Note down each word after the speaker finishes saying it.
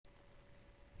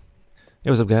Hey,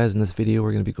 what's up guys? In this video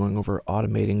we're going to be going over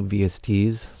automating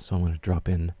VSTs. So I'm going to drop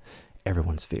in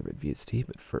everyone's favorite VST,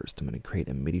 but first I'm going to create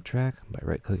a MIDI track by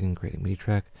right-clicking, creating MIDI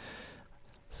track,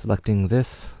 selecting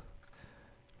this,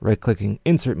 right-clicking,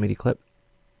 insert MIDI clip,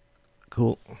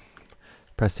 cool,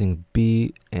 pressing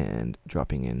B and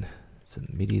dropping in some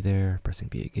MIDI there, pressing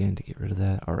B again to get rid of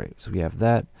that. Alright, so we have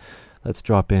that. Let's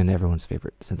drop in everyone's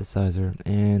favorite synthesizer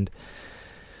and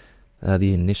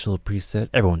the initial preset,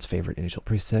 everyone's favorite initial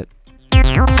preset.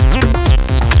 Alright,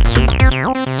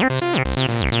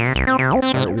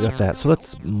 we got that. So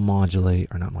let's modulate,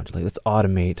 or not modulate, let's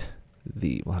automate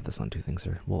the, we'll have this on two things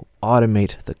here. We'll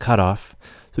automate the cutoff.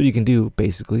 So what you can do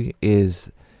basically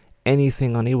is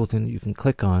anything on Ableton you can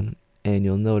click on and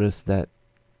you'll notice that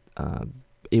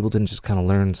Ableton just kind of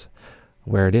learns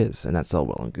where it is, and that's all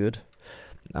well and good.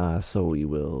 So we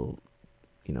will,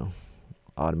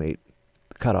 automate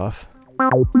the cutoff.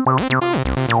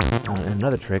 And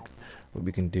another trick, what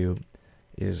we can do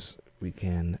is we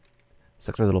can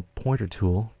select our little pointer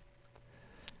tool,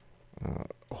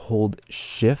 hold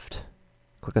shift,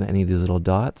 click on any of these little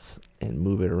dots and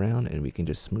move it around, and we can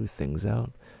just smooth things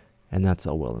out, and that's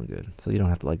all well and good. So you don't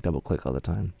have to like double click all the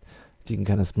time. So you can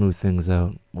kind of smooth things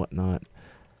out, whatnot,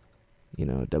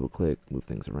 double click, move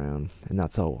things around, and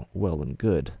that's all well and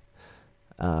good.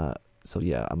 So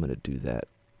yeah, I'm gonna do that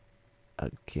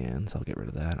again, so I'll get rid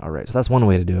of that. Alright, so that's one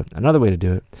way to do it. Another way to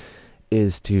do it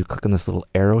is to click on this little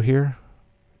arrow here,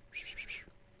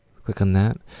 click on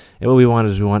that, and what we want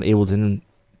is we want Ableton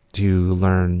to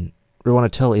learn, we want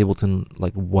to tell Ableton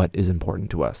like what is important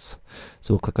to us.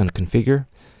 So we'll click on configure,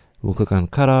 we'll click on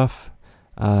cutoff,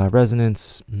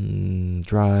 resonance,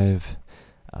 drive,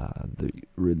 the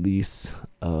release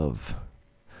of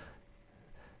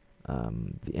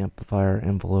the amplifier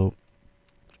envelope,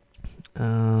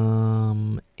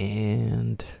 and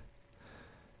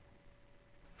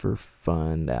for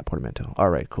fun, that portamento.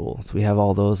 Alright, cool. So we have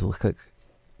all those. We'll click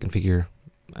configure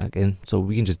again. So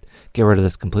we can just get rid of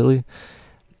this completely.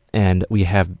 And we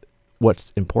have what's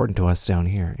important to us down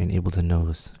here, and Ableton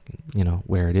knows,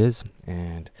 where it is.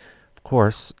 And of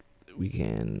course, we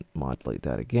can modulate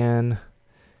that again.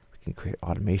 We can create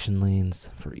automation lanes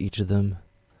for each of them.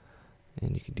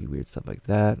 And you can do weird stuff like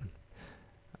that.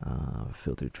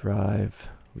 Filter drive.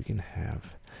 We can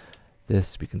have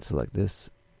this. We can select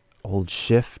this. Hold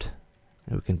shift,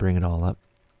 and we can bring it all up.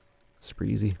 Super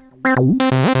easy. Alright,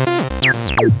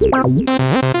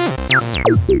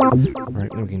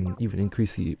 and we can even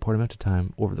increase the portamento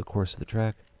time over the course of the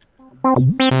track.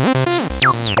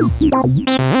 Just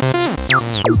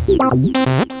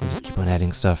keep on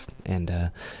adding stuff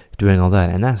and doing all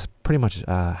that, and that's pretty much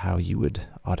how you would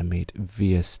automate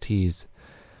VSTs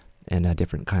and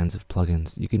different kinds of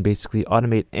plugins. You can basically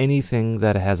automate anything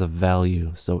that has a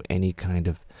value, so any kind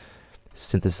of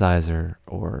synthesizer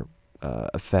or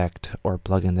effect or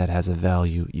plugin that has a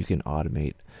value you can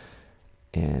automate.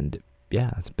 And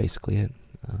yeah, that's basically it.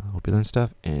 Hope you learned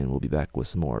stuff, and we'll be back with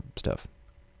some more stuff.